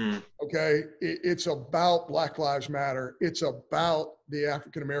 Okay? It's about Black Lives Matter. It's about the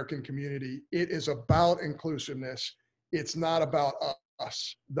African American community. It is about inclusiveness. It's not about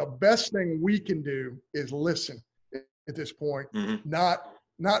us. The best thing we can do is listen at this point,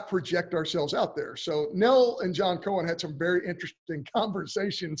 not project ourselves out there. So Nell and John Cohen had some very interesting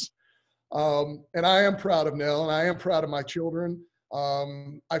conversations. And I am proud of Nell, and I am proud of my children.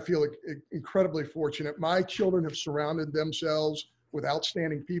 I feel incredibly fortunate. My children have surrounded themselves with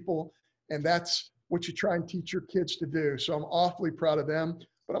outstanding people, and that's what you try and teach your kids to do. So I'm awfully proud of them,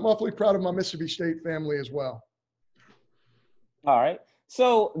 but I'm awfully proud of my Mississippi State family as well. All right.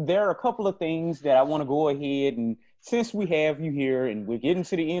 So there are a couple of things that I want to go ahead, and since we have you here and we're getting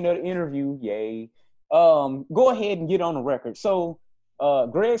to the end of the interview, yay, go ahead and get on the record. So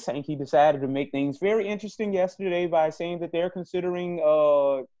Greg Sankey decided to make things very interesting yesterday by saying that they're considering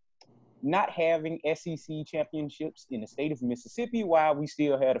not having SEC championships in the state of Mississippi while we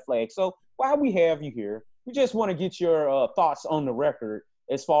still had a flag. So while we have you here, we just want to get your thoughts on the record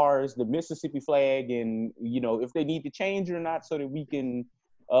as far as the Mississippi flag and, if they need to change it or not so that we can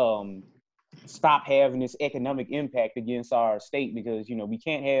stop having this economic impact against our state because, we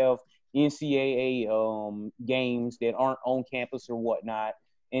can't have NCAA games that aren't on campus or whatnot.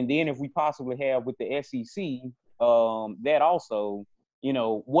 And then if we possibly have with the SEC, that also,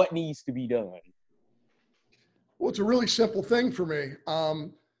 what needs to be done? Well, it's a really simple thing for me.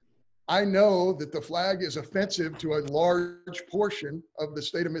 I know that the flag is offensive to a large portion of the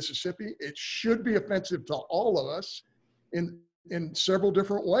state of Mississippi. It should be offensive to all of us in several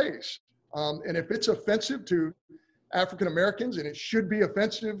different ways. And if it's offensive to African Americans, and it should be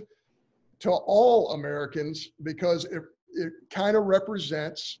offensive to all Americans because it kind of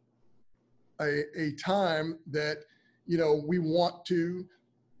represents a time that, we want to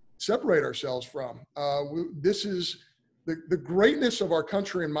separate ourselves from. This is the greatness of our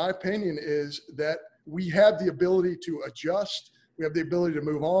country, in my opinion, is that we have the ability to adjust. We have the ability to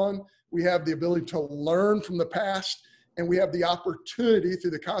move on. We have the ability to learn from the past. And we have the opportunity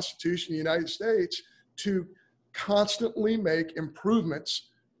through the Constitution of the United States to constantly make improvements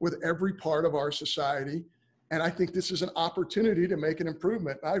with every part of our society. And I think this is an opportunity to make an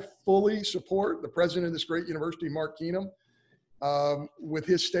improvement. I fully support the president of this great university, Mark Keenum, with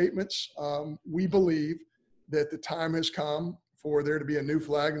his statements. We believe that the time has come for there to be a new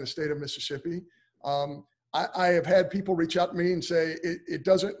flag in the state of Mississippi. I have had people reach out to me and say, it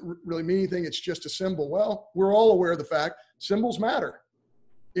doesn't really mean anything. It's just a symbol. Well, we're all aware of the fact symbols matter.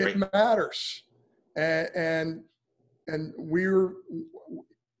 It matters. And we're,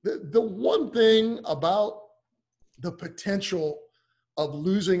 the one thing about the potential of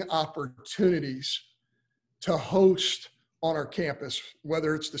losing opportunities to host on our campus,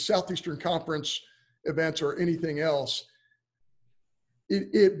 whether it's the Southeastern Conference events or anything else,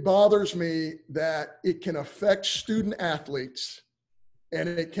 it bothers me that it can affect student athletes and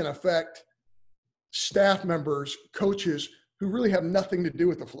it can affect staff members, coaches who really have nothing to do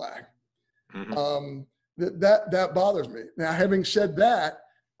with the flag. Mm-hmm. That bothers me. Now, having said that,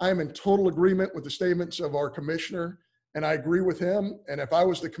 I am in total agreement with the statements of our commissioner, and I agree with him. And if I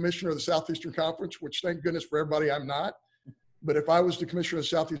was the commissioner of the Southeastern Conference, which thank goodness for everybody, I'm not, but if I was the commissioner of the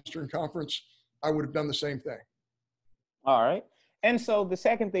Southeastern Conference, I would have done the same thing. All right. And so the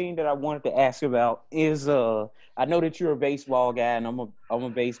second thing that I wanted to ask about is, I know that you're a baseball guy, and I'm a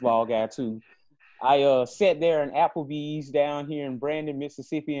baseball guy too. I sat there in Applebee's down here in Brandon,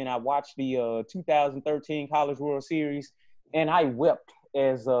 Mississippi, and I watched the 2013 College World Series, and I wept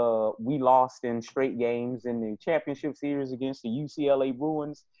as we lost in straight games in the championship series against the UCLA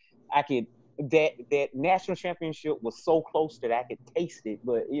Bruins. That national championship was so close that I could taste it,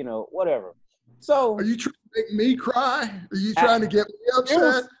 but whatever. So are you trying to make me cry? Are you trying to get me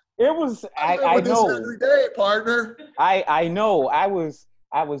upset? It was I know every day, partner. I know. I was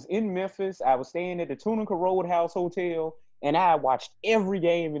in Memphis. I was staying at the Tunica Roadhouse Hotel, and I watched every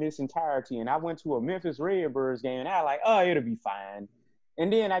game in its entirety. And I went to a Memphis Redbirds game, and I was like, oh, it'll be fine.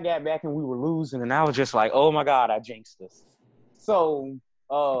 And then I got back and we were losing, and I was just like, oh my God, I jinxed us. So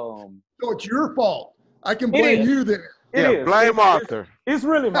it's your fault. I can blame you there. Blame Arthur. It's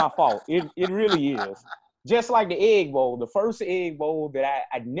really my fault. It really is. Just like the Egg Bowl, the first Egg Bowl that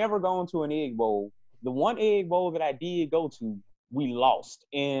I'd never gone to an Egg Bowl. The one Egg Bowl that I did go to, we lost.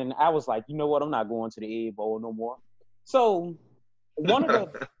 And I was like, you know what? I'm not going to the Egg Bowl no more. So one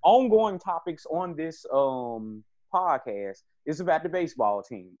of the ongoing topics on this podcast is about the baseball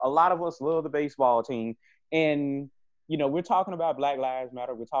team. A lot of us love the baseball team. And we're talking about Black Lives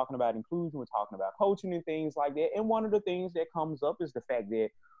Matter. We're talking about inclusion. We're talking about coaching and things like that. And one of the things that comes up is the fact that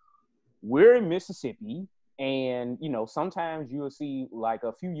we're in Mississippi. And, sometimes you'll see, like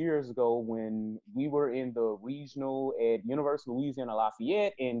a few years ago when we were in the regional at University of Louisiana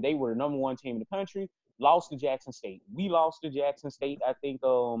Lafayette, and they were the #1 team in the country, lost to Jackson State. We lost to Jackson State, I think,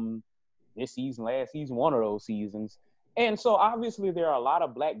 this season, last season, one of those seasons. And so obviously there are a lot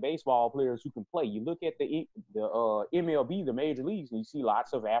of black baseball players who can play. You look at the MLB, the major leagues, and you see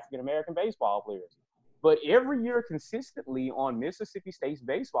lots of African-American baseball players. But every year consistently on Mississippi State's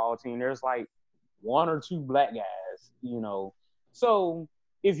baseball team, there's like one or two black guys, So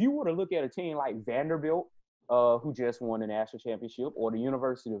if you were to look at a team like Vanderbilt, who just won the national championship, or the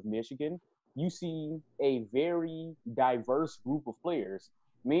University of Michigan, you see a very diverse group of players.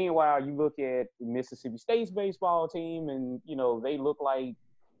 Meanwhile, you look at Mississippi State's baseball team and, they look like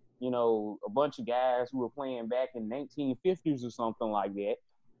a bunch of guys who were playing back in 1950s or something like that.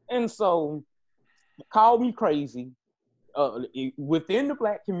 And so, call me crazy. Within the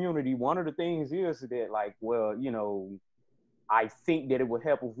Black community, one of the things is that, like, well, I think that it would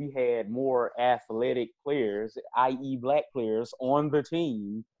help if we had more athletic players, i.e. Black players, on the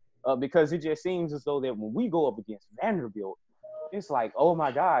team, because it just seems as though that when we go up against Vanderbilt, it's like, oh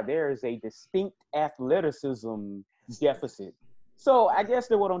my God, there is a distinct athleticism deficit. So I guess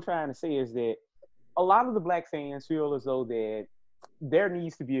that what I'm trying to say is that a lot of the Black fans feel as though that there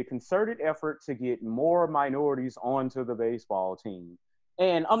needs to be a concerted effort to get more minorities onto the baseball team.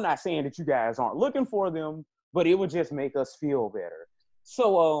 And I'm not saying that you guys aren't looking for them, but it would just make us feel better.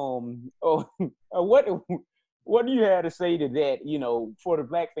 So, what do you have to say to that, for the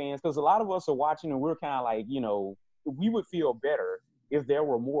Black fans? Because a lot of us are watching and we're kind of like, we would feel better if there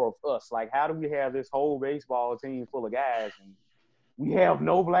were more of us. Like, how do we have this whole baseball team full of guys and we have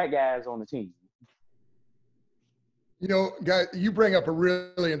no Black guys on the team? Guy, you bring up a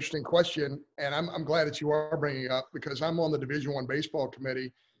really interesting question, and I'm glad that you are bringing it up because I'm on the Division I baseball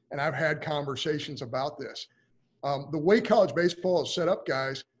committee, and I've had conversations about this. The way college baseball is set up,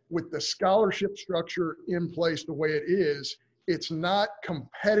 guys, with the scholarship structure in place the way it is, it's not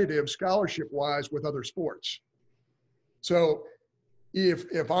competitive scholarship-wise with other sports. So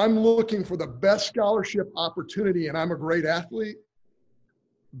if I'm looking for the best scholarship opportunity and I'm a great athlete,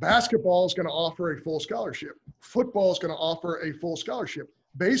 basketball is going to offer a full scholarship. Football is going to offer a full scholarship.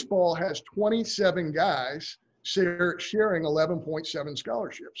 Baseball has 27 guys sharing 11.7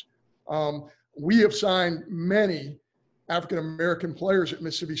 scholarships. We have signed many African-American players at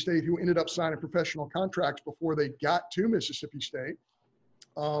Mississippi State who ended up signing professional contracts before they got to Mississippi State.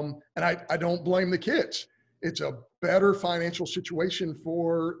 And I don't blame the kids. It's a better financial situation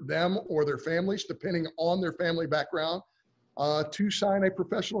for them or their families, depending on their family background, to sign a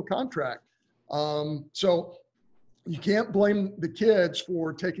professional contract. So you can't blame the kids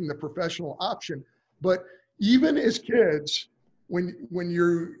for taking the professional option. But even as kids, when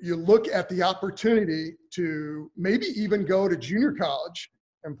you look at the opportunity to maybe even go to junior college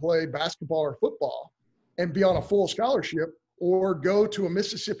and play basketball or football and be on a full scholarship, or go to a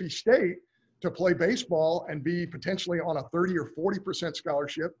Mississippi State to play baseball and be potentially on a 30 or 40%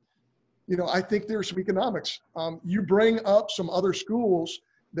 scholarship, I think there's some economics. You bring up some other schools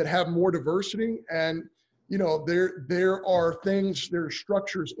that have more diversity, and there are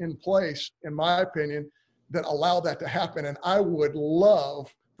structures in place, in my opinion, that allow that to happen. And I would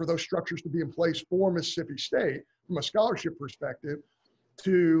love for those structures to be in place for Mississippi State from a scholarship perspective,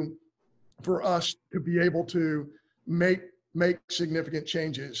 for us to be able to make significant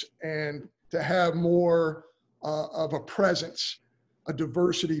changes and to have more of a presence, a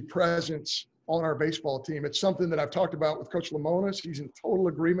diversity presence on our baseball team. It's something that I've talked about with Coach Lamonis. He's in total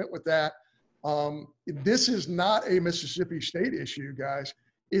agreement with that. This is not a Mississippi State issue, guys.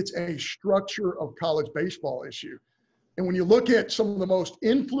 It's a structure of college baseball issue. And when you look at some of the most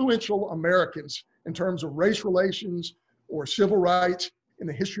influential Americans in terms of race relations or civil rights in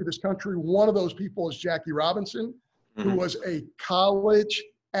the history of this country, one of those people is Jackie Robinson, who was a college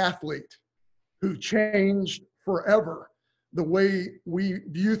athlete who changed forever the way we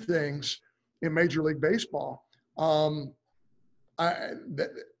view things in Major League Baseball. I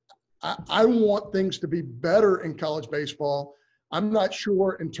want things to be better in college baseball. I'm not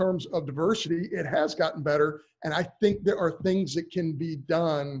sure in terms of diversity, it has gotten better. And I think there are things that can be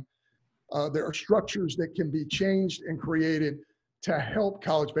done. There are structures that can be changed and created to help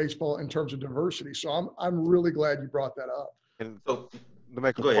college baseball in terms of diversity. So I'm really glad you brought that up. And so, to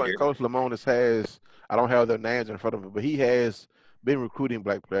make a point, Coach Lamonis has, I don't have their names in front of him, but he has been recruiting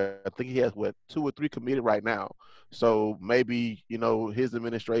Black players. I think he has, 2 or 3 committed right now. So maybe, his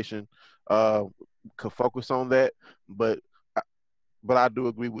administration could focus on that. But I do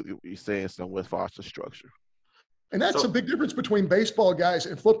agree with what you're saying somewhere as far as the structure. And that's a big difference between baseball guys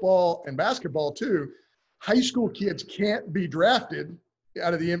and football and basketball too. High school kids can't be drafted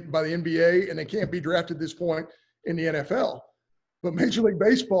by the NBA, and they can't be drafted at this point in the NFL. But Major League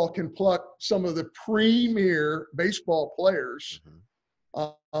Baseball can pluck some of the premier baseball players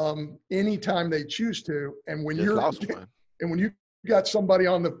anytime they chough to. And when you got somebody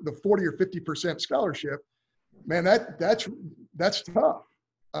on the 40 or 50% scholarship, man, that's tough.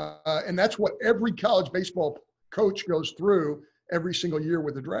 And that's what every college baseball coach goes through every single year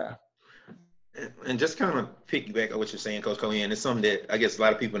with the draft. And just kind of piggyback on what you're saying, Coach Cohen, it's something that I guess a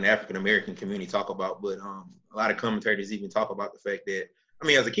lot of people in the African-American community talk about, but a lot of commentators even talk about the fact that,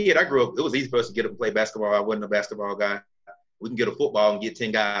 as a kid, I grew up, it was easy for us to get up and play basketball. I wasn't a basketball guy. We can get a football and get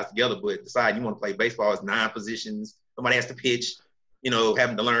 10 guys together, but decide you want to play baseball, it's 9 positions. Somebody has to pitch.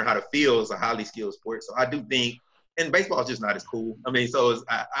 having to learn how to feel is a highly skilled sport. So I do think, and baseball is just not as cool. I mean, so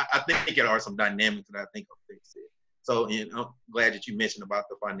I think there are some dynamics that I think are fixed. So I'm glad that you mentioned about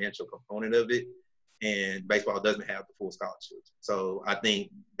the financial component of it. And baseball doesn't have the full scholarships. So I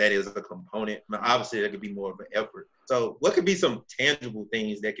think that is a component. Now, obviously, there could be more of an effort. So what could be some tangible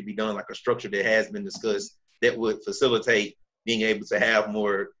things that could be done, like a structure that has been discussed that would facilitate being able to have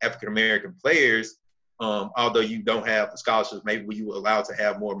more African-American players, although you don't have the scholarships, maybe were you allowed to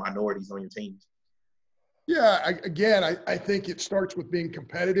have more minorities on your teams? Yeah, I think it starts with being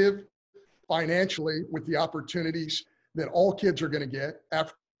competitive financially with the opportunities that all kids are going to get,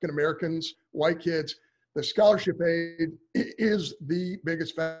 African Americans, white kids. The scholarship aid is the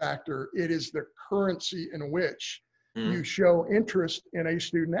biggest factor. It is the currency in which you show interest in a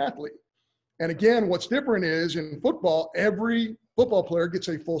student athlete. And again, what's different is in football, every football player gets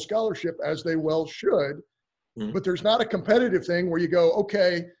a full scholarship, as they well should, but there's not a competitive thing where you go,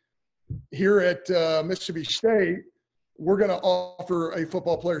 okay, here at Mississippi State, we're going to offer a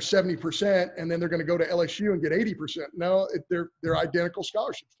football player 70%, and then they're going to go to LSU and get 80%. No, they're identical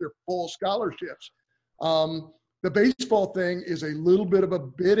scholarships. They're full scholarships. The baseball thing is a little bit of a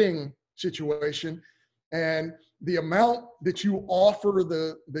bidding situation, and the amount that you offer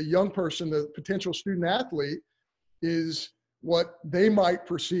the young person, the potential student athlete, is what they might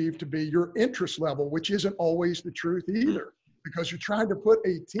perceive to be your interest level, which isn't always the truth either, because you're trying to put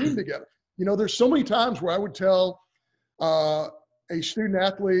a team together. There's so many times where I would tell a student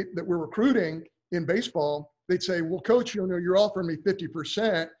athlete that we're recruiting in baseball, they'd say, well, coach, you're offering me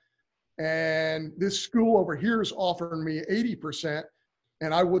 50%, and this school over here is offering me 80%.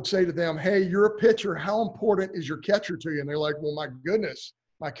 And I would say to them, hey, you're a pitcher. How important is your catcher to you? And they're like, well, my goodness,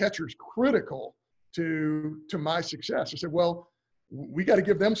 my catcher's critical to my success. I said, well, we got to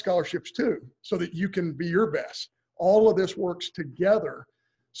give them scholarships too, so that you can be your best. All of this works together.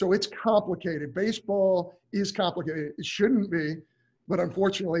 So it's complicated. Baseball is complicated. It shouldn't be, but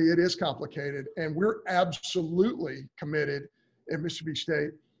unfortunately it is complicated. And we're absolutely committed at Mississippi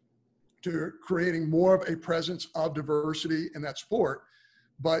State to creating more of a presence of diversity in that sport.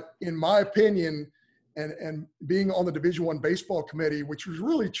 But in my opinion, and being on the Division I baseball committee, which was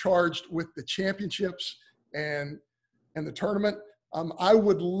really charged with the championships and the tournament, I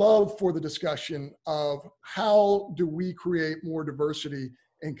would love for the discussion of how do we create more diversity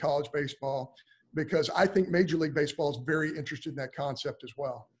in college baseball, because I think Major League Baseball is very interested in that concept as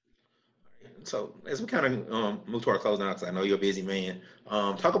well. So as we kind of move to our closing out, because I know you're a busy man,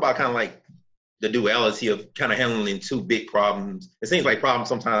 talk about kind of like the duality of kind of handling two big problems. It seems like problems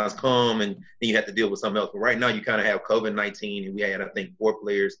sometimes come and then you have to deal with something else. But right now you kind of have COVID-19, and we had, I think, 4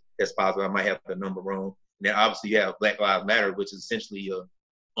 players that's positive. I might have the number wrong. And then obviously you have Black Lives Matter, which is essentially an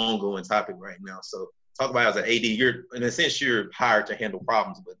ongoing topic right now. So talk about as an AD, you're in a sense you're hired to handle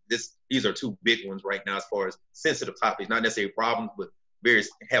problems, but these are 2 big ones right now as far as sensitive topics, not necessarily problems, but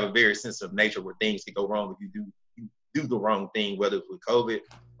have a very sensitive nature where things can go wrong if you do the wrong thing, whether it's with COVID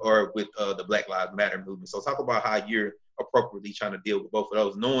or with the Black Lives Matter movement. So talk about how you're appropriately trying to deal with both of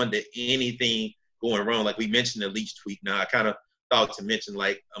those, knowing that anything going wrong, like we mentioned the Leach tweet. Now, I kind of thought to mention,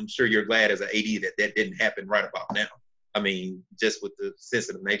 like, I'm sure you're glad as an AD that didn't happen right about now. I mean, just with the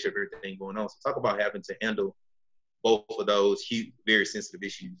sensitive nature of everything going on. So talk about having to handle both of those huge, very sensitive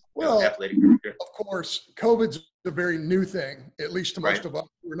issues. Well, athletic director. Of course, COVID's a very new thing, at least to most of us.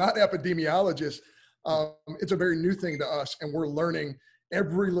 We're not epidemiologists. It's a very new thing to us, and we're learning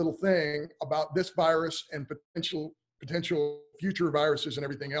every little thing about this virus and potential future viruses and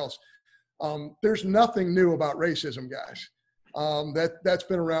everything else. There's nothing new about racism, guys. That's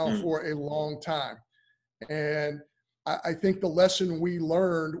been around for a long time. And I think the lesson we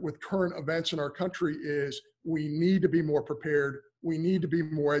learned with current events in our country is we need to be more prepared. We need to be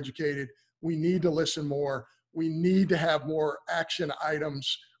more educated. We need to listen more. We need to have more action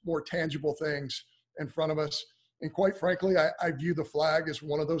items, more tangible things in front of us. And quite frankly, I view the flag as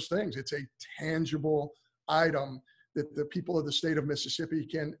one of those things. It's a tangible item that the people of the state of Mississippi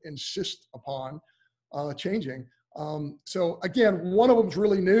can insist upon changing. So again, one of them's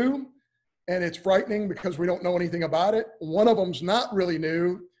really new, and it's frightening because we don't know anything about it. One of them's not really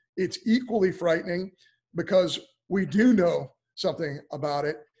new. It's equally frightening because we do know something about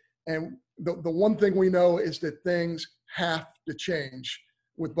it. And the one thing we know is that things have to change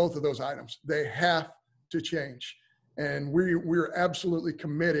with both of those items. They have to change. And we're absolutely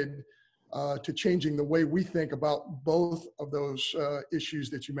committed to changing the way we think about both of those issues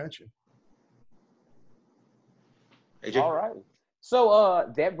that you mentioned. All right.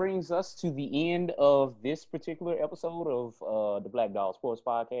 So that brings us to the end of this particular episode of the Black Dawg Sports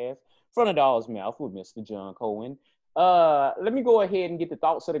Podcast, from the Dawg's Mouth with Mr. John Cohen. Let me go ahead and get the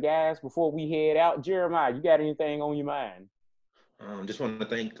thoughts of the guys before we head out. Jeremiah, you got anything on your mind? Just want to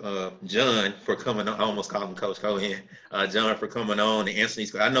thank John for coming on. I almost called him Coach Cohen. John for coming on and answering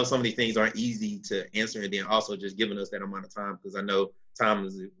these. I know some of these things aren't easy to answer, and then also just giving us that amount of time because I know time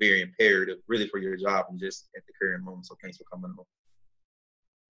is very imperative, really, for your job and just at the current moment. So thanks for coming on.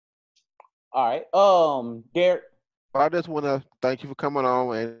 All right. Derek. I just want to thank you for coming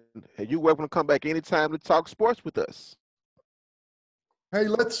on, and you're welcome to come back anytime to talk sports with us. Hey,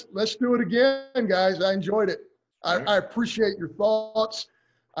 let's do it again, guys. I enjoyed it. I appreciate your thoughts.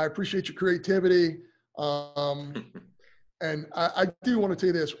 I appreciate your creativity. And I do want to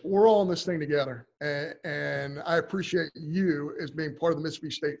tell you this. We're all in this thing together. And I appreciate you as being part of the Mississippi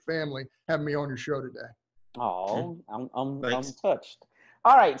State family, having me on your show today. Oh, I'm touched.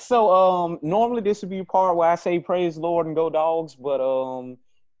 All right. So normally this would be a part where I say praise the Lord and go Dogs. But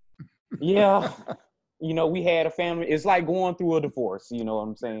yeah, we had a family. It's like going through a divorce. You know what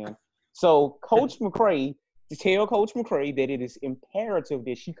I'm saying? So Coach McCray, to tell Coach McCray that it is imperative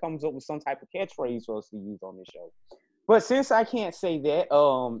that she comes up with some type of catchphrase for us to use on this show. But since I can't say that,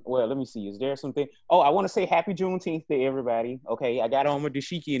 well, let me see. Is there something? Oh, I want to say Happy Juneteenth to everybody. Okay, I got on with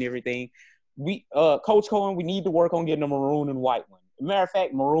dashiki and everything. Coach Cohen, we need to work on getting a maroon and white one. Matter of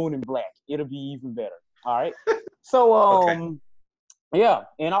fact, maroon and black. It'll be even better. All right. So, yeah,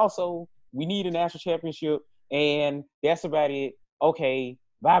 and also we need a national championship, and that's about it. Okay,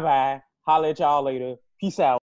 bye-bye. Holla at y'all later. Peace out.